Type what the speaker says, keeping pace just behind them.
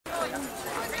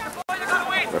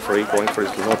Referee going for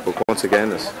his notebook once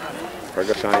again as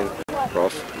Fergal Shine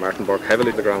brought Martin Burke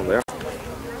heavily to the ground there.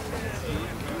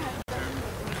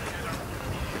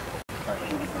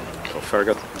 So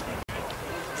Fergal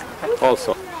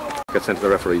also gets into the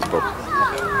referee's book.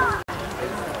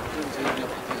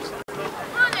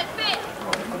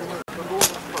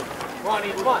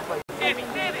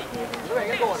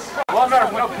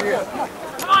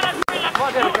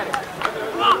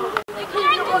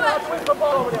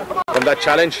 From that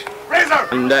challenge,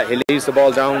 and he leaves the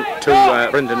ball down to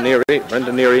Brendan Neary.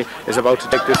 Brendan Neary is about to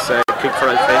take this kick for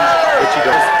Elphin, which he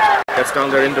does. Gets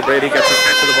down there into Brady, gets his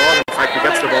hand to the ball. In fact, he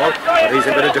gets the ball, but he's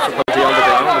in a bit of difficulty on the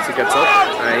ground as he gets up.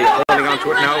 He's holding on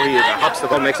to it now. He hops the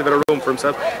ball, makes a bit of room for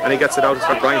himself, and he gets it out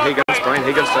for Brian Higgins. Brian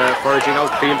Higgins foraging out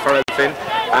field for Elphin.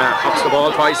 Hops the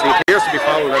ball twice. He appears to be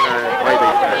fouled by the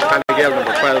Clann Gael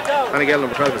number 12. Clann Gael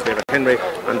number 12 is David Henry,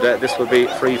 and this will be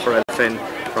free for Elphin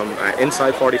from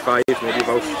inside 45, maybe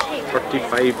about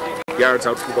 35 yards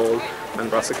out from goal.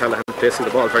 And Ross O'Callaghan placing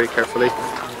the ball very carefully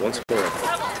once more.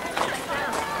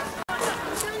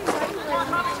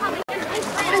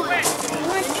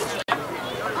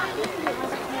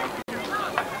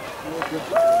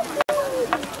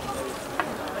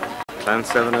 Clann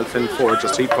 7, Elphin 4,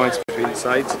 just 3 points between the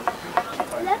sides.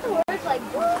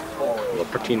 About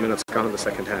 13 minutes gone in the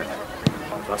second half.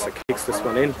 Rossa kicks this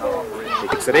one in. He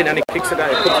kicks it in and he kicks it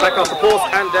out. It comes back off the post,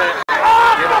 and David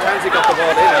Tansey got the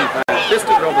ball in and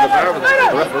fisted it over the bar.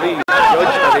 The referee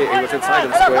judged that he was inside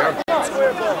of the square,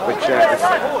 which is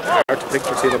hard to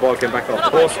picture seeing the ball came back off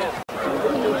the post.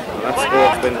 And that score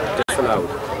has been disallowed.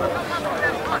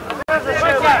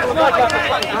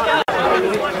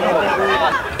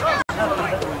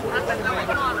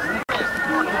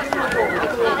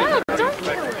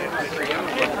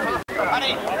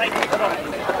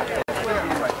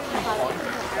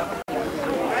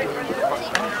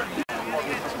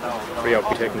 Free out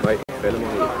be taken by Bellamy. In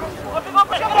the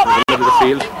middle of the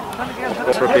field.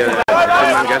 Goes for a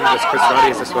man getting this. Chris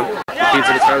Roddy is this one. He feeds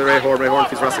it as far as Ray Horn. Ray Horn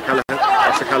feeds Ross O'Callaghan.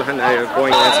 Ross O'Callaghan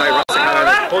going inside. Ross O'Callaghan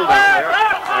is pulled down there.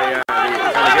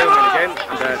 The Gael again.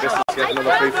 And this is yet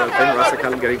another free for Elphin. Ross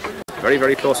O'Callaghan getting very,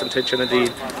 very close in tension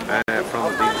indeed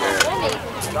from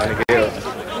the Gael.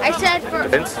 I said for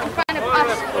defense. In front of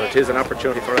us. Well, it is an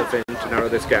opportunity for Elphin to narrow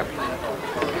this gap.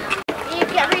 You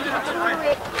get rid of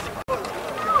it.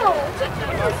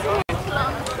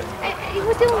 He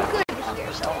was doing good this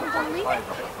year, so only right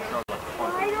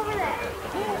over there.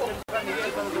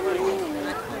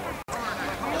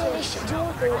 They should do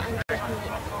a goal and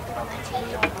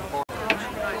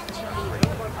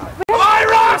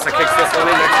Rossa kicks this one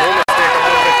in next home. Mistake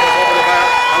over the bar.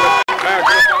 And the bar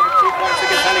goes down to 2 points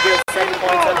against Elphin. 7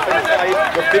 points, Elphin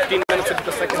 5. We're 15 minutes into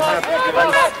the second half.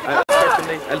 And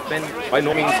certainly Elphin by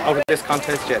no means out of this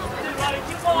contest yet.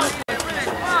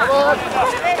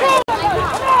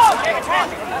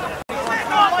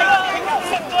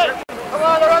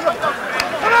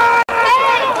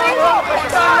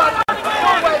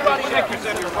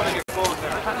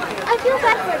 I feel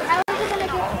bad for him. How is he going to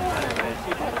get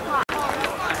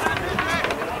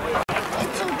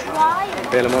it's so dry.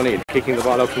 Bellamy O'Neill kicking the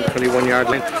ball out from the 21-yard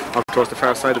line up towards the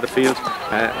far side of the field.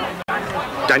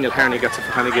 Daniel Harney gets it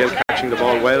for Clann Gael, catching the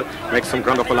ball well, makes some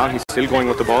ground up along. He's still going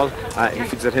with the ball. He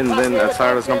feeds it in then as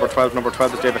far as number 12. Number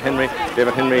 12 is David Henry.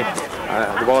 David Henry,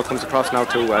 the ball comes across now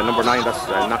to number 9, that's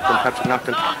Patrick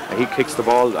Nocton. He kicks the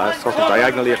ball sort of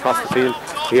diagonally across the field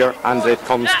here, and it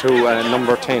comes to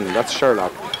number 10, that's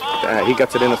Sherlock. He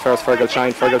gets it in as far as Fergal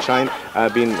Shine. Fergal Shine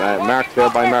being marked there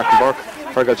by Martin Burke.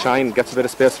 Fergal Shine gets a bit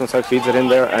of space for himself, feeds it in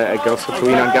there, goes to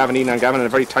Enan Gavin in a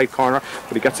very tight corner,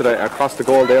 but he gets it across the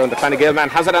goal there, and the Clann Gael man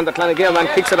has it, and the Clann Gael man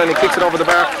kicks it, and he kicks it over the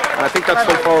bar, and I think that's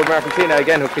full forward Martin Cleena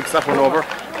again who kicks that one over.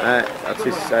 That's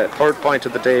his third point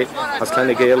of the day, as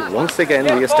Clann Gael once again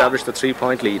re-established the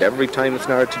 3-point lead. Every time it's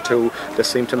narrowed to 2, they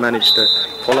seem to manage to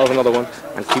pull out another one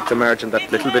and keep the margin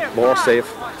that little bit more safe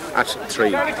at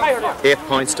 3. 8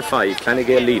 points to 5, Clann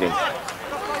Gael leading.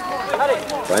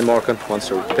 Brian Morgan wants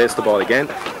to place the ball again.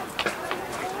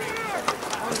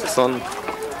 The sun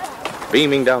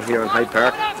beaming down here in Hyde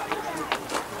Park.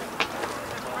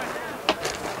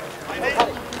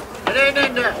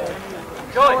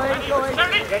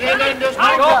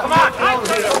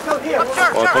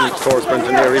 Ball comes towards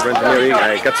Brendan Neary. Brendan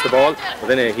Neary gets the ball, but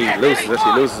then he loses it.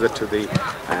 He loses it to the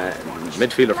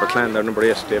midfielder for Clann, their number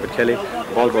 8, David Kelly.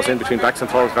 The ball goes in between backs and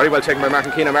forwards. Very well taken by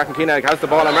Martin Keena. Martin Keena has the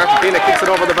ball, and Martin Keena kicks it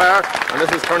over the bar. And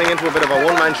this is turning into a bit of a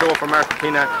one-man show for Martin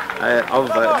Keena of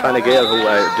Clann Gael, who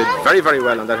did very, very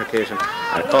well on that occasion.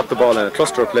 Caught the ball in a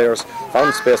cluster of players,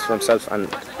 found space for himself, and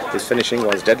his finishing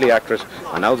was deadly accurate.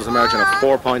 And now there's a margin of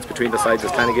 4 points between the sides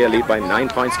as Clann Gael lead by 9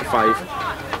 points to 5.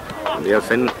 And the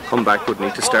Elphin comeback would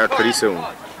need to start pretty soon.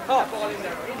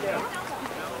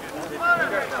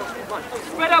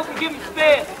 Spread out and give him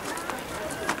space.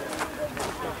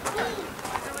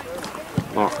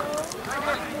 Mark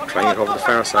trying it over the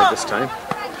far side this time.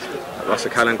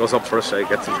 Roscommon goes up for it,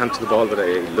 gets his hand to the ball, but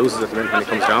he loses it when he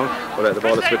comes down. But the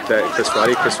ball is with Chris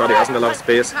Roddy. Chris Roddy hasn't a lot of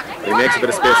space. He makes a bit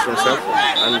of space for himself,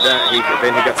 and then he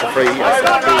gets a free as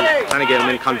Clann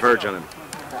men converge on him.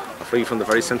 A free from the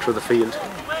very centre of the field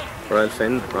for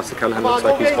Elphin. Roscommon looks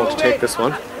like he's going to take this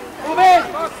one.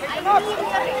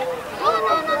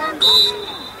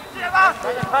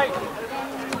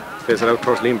 Plays it out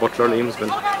towards Liam Butler. Liam's been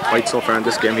quite so far in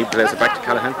this game. He plays it back to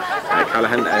Callahan.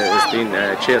 Callahan is being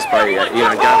chased by Ian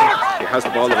Gavin. He has the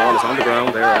ball is on the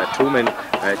ground. There are two men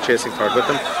chasing for it with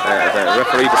him. The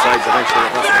referee decides eventually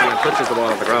that Roscommon touches the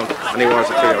ball on the ground, and he wars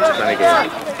a free out to Clann Gael.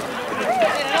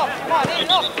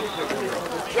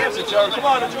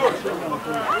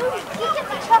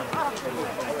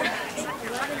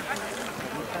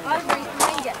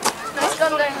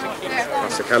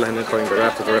 Master Callahan incurring the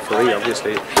wrath of the referee,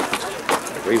 obviously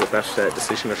agree with that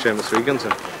decision of Seamus Regan's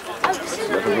and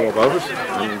let him know about it,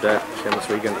 and Seamus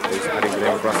Regan is adding the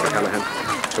name of Master Callahan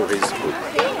to his group.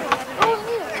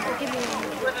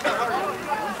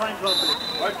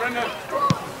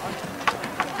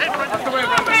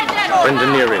 Brendan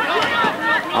Neary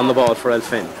on the ball for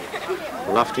Elphin,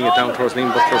 lofting it down towards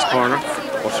Liam Butler's corner.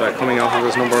 But coming out of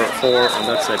his number 4, and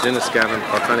that's Dennis Gavin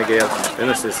for Clann Gael.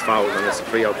 Dennis is fouled, and it's a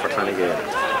free out for Clann Gael.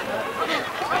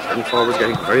 Heading forward,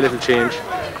 getting very little change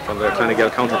from the Clann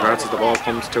Gael counterparts as the ball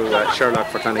comes to Sherlock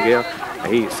for Clann Gael.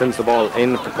 He sends the ball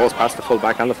in, goes past the full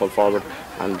back and the full forward,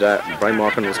 and Brian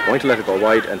Morgan was going to let it go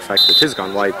wide. In fact, it has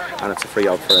gone wide, and it's a free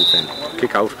out for Elphin.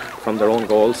 Kick out from their own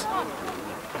goals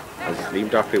as Liam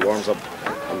Dockery warms up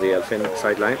on the Elphin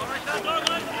sideline.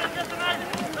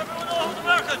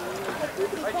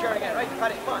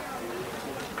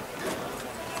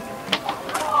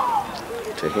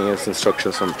 Taking his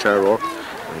instructions from Chair Rourke,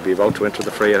 he'll be about to enter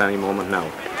the fray at any moment now.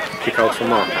 Kick out from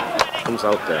Mark, comes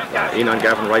out there. Enon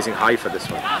Gavin rising high for this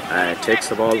one. Takes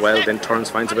the ball well, then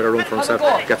turns, finds a bit of room for himself,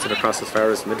 gets it across as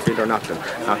far as midfielder Nocton.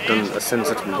 Nocton sends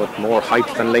it with more height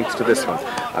than length to this one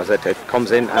as it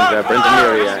comes in, and Brendan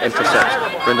Neary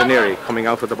intercepts. Brendan Neary coming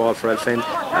out with the ball for Elphin,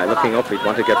 looking up. He'd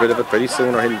want to get rid of it pretty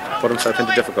soon or he'll put himself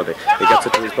into difficulty. He gets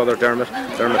it to his brother Dermot.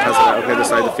 Dermot has it out near the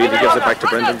side of the field. He gives it back to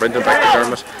Brendan. Brendan back to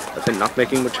Dermot. Elphin not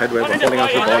making much headway, but holding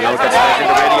onto the ball. Now it gets back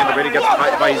into Brady, and the Brady gets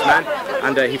by his man,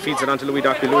 and he feeds it onto Louis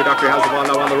Dockery. Louis Dockery has the ball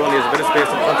now on the run. He has a bit of space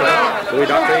in front of him. Louis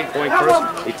Dockery going for it.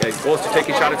 He goes to take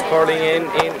a shot. It's curling in,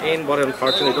 but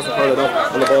unfortunately it doesn't curl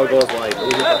enough, and the ball goes wide.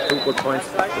 Louis got 2 good points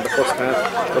in the first half.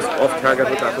 Just off target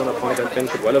with that 1 point, and Finn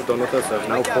could well have done with us. There's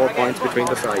now 4 points between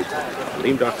the sides.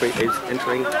 Liam Dockery is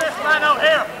entering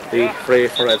the fray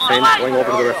for Elphin, going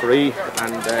over to the referee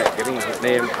and giving his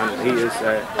name, and he is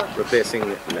replacing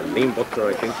Liam Butler,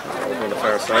 I think, over on the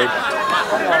far side.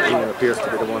 Liam appears to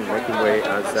be the one making way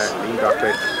as Liam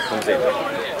Dockery comes in.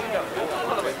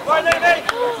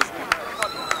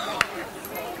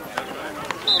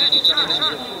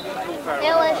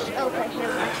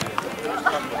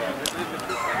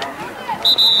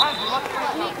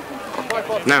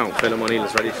 Now, Philip O'Neill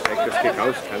is ready to take this kick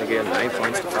out, and again 9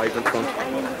 points to 5 in front,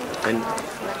 and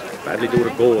badly due to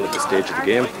goal at this stage of the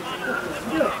game.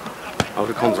 Out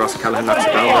it comes, Roscommon knocks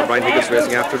it down, Brian Higgins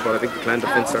racing after it, but I think the Clann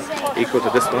defence are equal to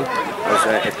this one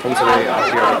as it comes away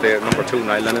out here with the number 2,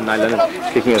 Niall Lennon. Niall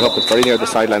Lennon kicking it up, it's very near the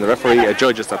sideline. The referee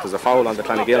judges that there's a foul on the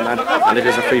Clann Gael man, and it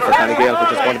is a free for Clann Gael,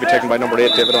 which is going to be taken by number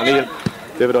 8, David O'Neill.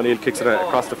 David O'Neill kicks it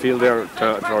across the field there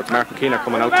towards Martin Keena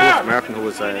coming out to it. Martin, who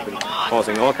has been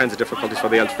causing all kinds of difficulties for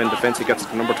the Elphin defence. He gets it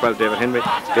to number 12, David Henry.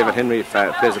 David Henry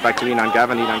plays it back to Enon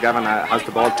Gavin. Enon Gavin has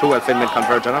the ball. 2 Elphin men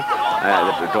converge on him.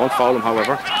 Don't foul him,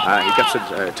 however. He gets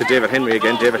it to David Henry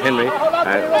again. David Henry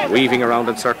weaving around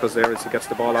in circles there as he gets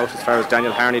the ball out as far as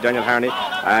Daniel Harney. Daniel Harney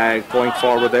going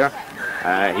forward there.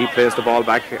 He plays the ball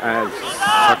back.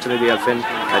 Certainly the Elphin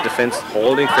defence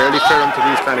holding fairly firm to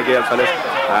these Clann Gael fellas,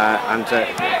 and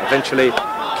eventually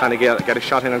Clann Gael get a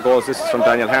shot in and goes. This is from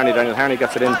Daniel Harney. Daniel Harney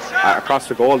gets it in across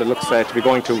the goal. It looks to be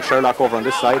going to Sherlock over on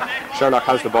this side. Sherlock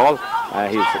has the ball.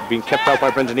 He's been kept out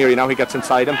by Brendan Neary. Now he gets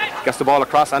inside him, gets the ball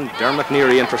across, and Dermot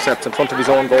Neary intercepts in front of his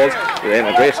own goals. In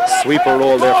a great sweeper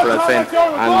roll there for Elphin,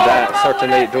 and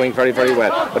certainly doing very, very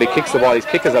well. But he kicks the ball. His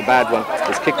kick is a bad one.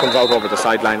 His kick comes out over the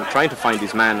sideline, trying to find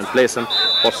his man and place him,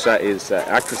 but his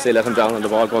accuracy let him down, and the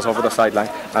ball goes over the sideline.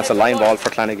 That's a line ball for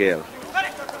Clann Gael.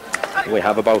 We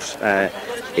have about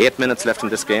 8 minutes left in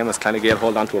this game as Clann Gael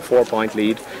hold on to a 4-point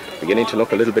lead, beginning to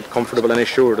look a little bit comfortable and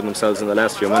assured of themselves in the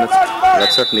last few minutes. And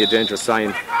that's certainly a dangerous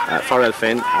sign for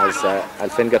Elphin, as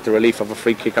Elphin get the relief of a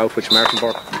free kick out which Martin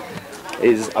Burke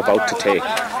is about to take.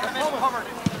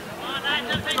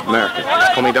 Martin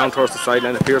coming down towards the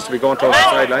sideline, appears to be going towards the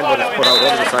sideline, but it's put out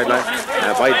over the sideline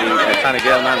by the Clann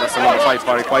Gael man. That's the number 5,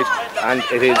 Parry White, and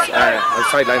it is a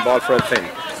sideline ball for Elphin.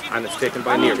 And it's taken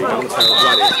by Neary. Down the side of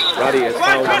Roddy. Roddy is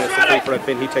fouled and it's a free for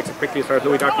Elphin. He takes it quickly as far as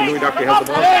Louis Dockery. Louis Dockery has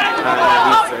the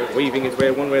ball. He's weaving his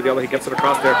way one way or the other. He gets it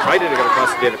across there. Tried to get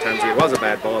across to David Tansey. It was a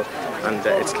bad ball, and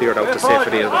it's cleared out to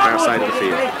safety on the far side of the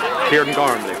field. Kieran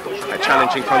Gormley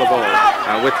challenging for the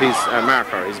ball with his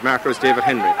marker. His marker is David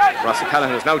Henry. Rossi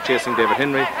Callahan is now chasing David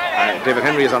Henry. David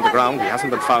Henry is on the ground. He hasn't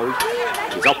been fouled.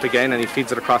 He's up again and he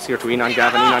feeds it across here to Enon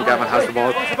Gavin. Enon Gavin has the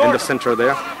ball in the centre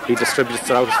there. He distributes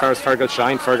it out as far as Fergal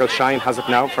Shine. Fergal Shine has it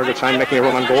now. Fergal Shine making a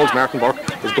run on goals. Martin Burke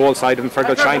is goal side of him.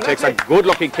 Fergal Shine takes a good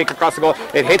looking kick across the goal.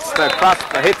 It hits the cross,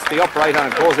 hits the upright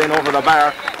and it goes in over the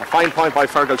bar. A fine point by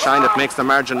Fergal Shine. It makes the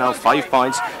margin now 5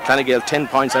 points. Clann Gael 10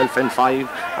 points, Elphin 5,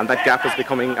 and that gap is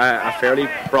becoming a fairly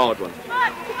broad one.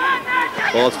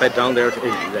 Ball's fed down there. It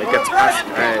gets past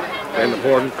Raymond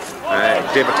Horn.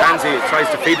 David Tansey tries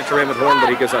to feed it to Raymond Horn, but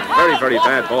he gives a very, very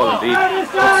bad ball indeed.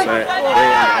 Puts Ray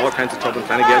in all kinds of trouble.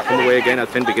 Clann Gael come away again.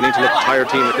 Elphin beginning to look a tired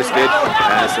team at this stage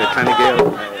as Clann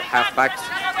Gael half-backs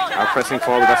are pressing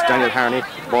forward. That's Daniel Harney.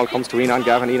 The ball comes to Enon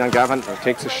Gavin. Enon Gavin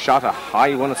takes a shot, a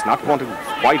high one. It's not going to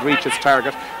quite reach its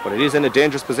target, but it is in a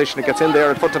dangerous position. It gets in there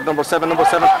in front of number 7. Number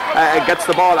 7 gets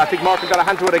the ball. I think Morgan got a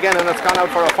hand to it again, and it's gone out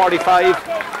for a 45.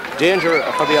 Danger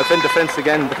for the Elphin defence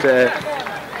again, but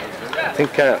I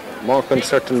think Morgan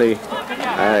certainly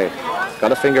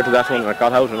got a finger to that one, and it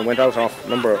got out and it went out off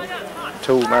number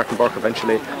 2, Martin Burke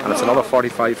eventually, and it's another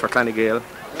 45 for Clann Gael.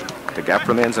 The gap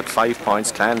remains at 5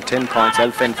 points. Clann 10 points,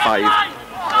 Elphin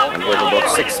 5, and with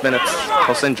about 6 minutes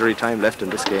plus injury time left in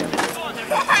this game.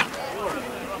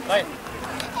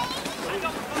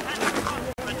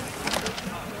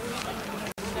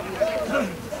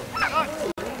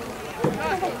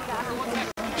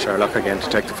 Sherlock again to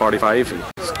take the 45.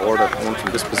 He scored a one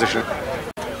from this position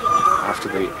after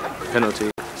the penalty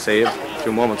save a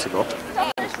few moments ago.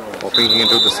 Hoping he can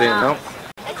do the same now.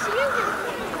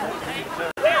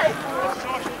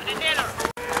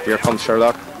 Here comes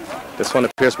Sherlock. This one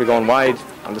appears to be going wide,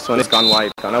 and this one has gone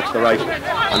wide, gone out to the right.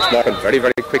 And Morgan very,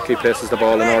 very quickly places the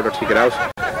ball in order to get out.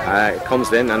 It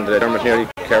comes in, and Dermot Neary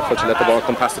careful to let the ball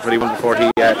come past the 21 before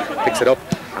he picks it up,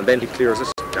 and then he clears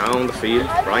it down the field.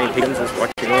 Brian Higgins is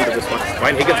watching under this one.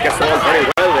 Brian Higgins gets the ball very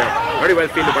well there. Very well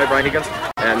fielded by Brian Higgins.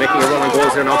 Making a run on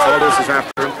goals there now. Aldous is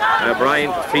after him.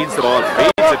 Brian feeds the ball,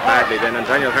 feeds it badly then, and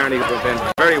Daniel Harney has been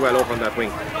very well over on that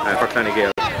wing for Clann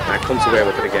Gael. Comes away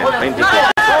with it again. Well,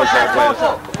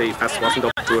 the pass wasn't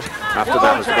up to it. After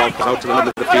that, as the ball comes out to the middle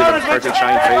of the field, and it's Fergal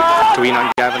Shine to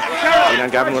Enon Gavin. Enon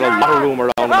Gavin with a lot of room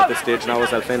around him at this stage now, as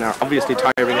Elphin are obviously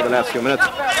tiring in the last few minutes.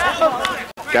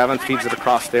 Gavin feeds it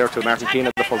across there to Martin Keane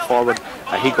at the full forward.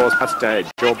 He goes past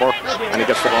Joe Burke, and he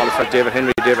gets the ball for David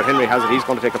Henry. David Henry has it. He's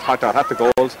going to take a pot shot at the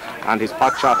goals, and his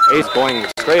pot shot is going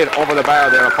straight over the bar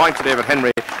there. A point to David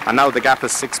Henry, and now the gap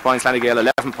is 6 points. Clann Gael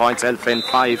 11 points, Elphin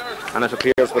 5, and it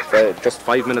appears with just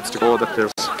 5 minutes to go that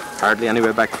there's hardly any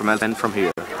way back from Elphin from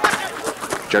here.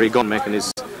 Jerry Gunn making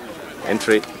his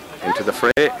entry into the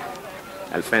fray.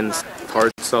 Elphin's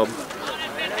third sub.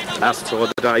 Last throw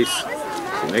of the dice.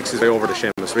 He makes his way over to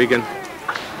Seamus Regan.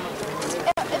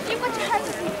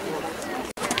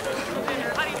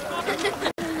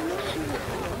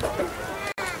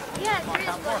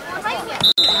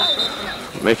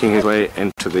 Making his way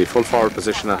into the full forward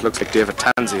position. It looks like David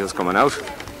Tansey is coming out.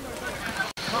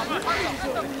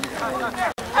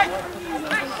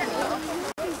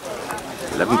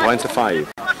 $11 points to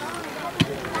 5.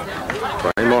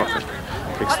 Brian Morgan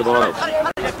picks the ball out.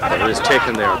 But it is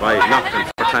taken there by Nocton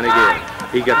for Clann Gael.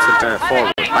 He gets it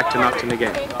forward, back to Nocton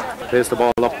again. Plays the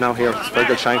ball up now here.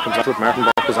 Fergal Shine comes out with Martin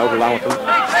Burke is out along with him.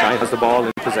 Shine has the ball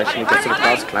in possession. He gets it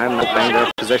across. Clann now playing their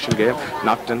possession game.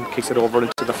 Nocton kicks it over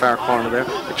into the far corner there.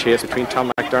 A chase between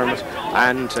Tom McDermott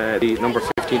and the number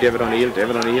 15 David O'Neill.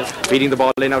 David O'Neill feeding the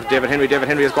ball in out to David Henry. David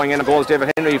Henry is going in and goals.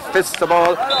 David Henry fists the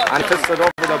ball and fists it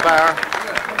over the bar.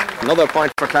 Another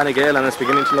point for Clann Gael, and it's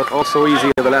beginning to look so easy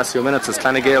in the last few minutes as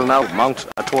Clann Gael now mount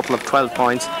a total of 12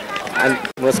 points, and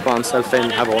in response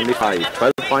Elphin have only 5.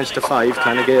 12 points to 5.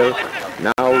 Clann Gael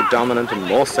now dominant in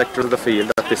most sectors of the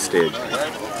field at this stage.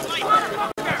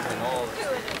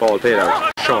 Ball played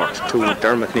out short to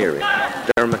Dermot Neary.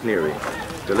 Dermot Neary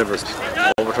delivers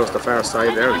over towards the far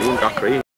side there. Liam Dockery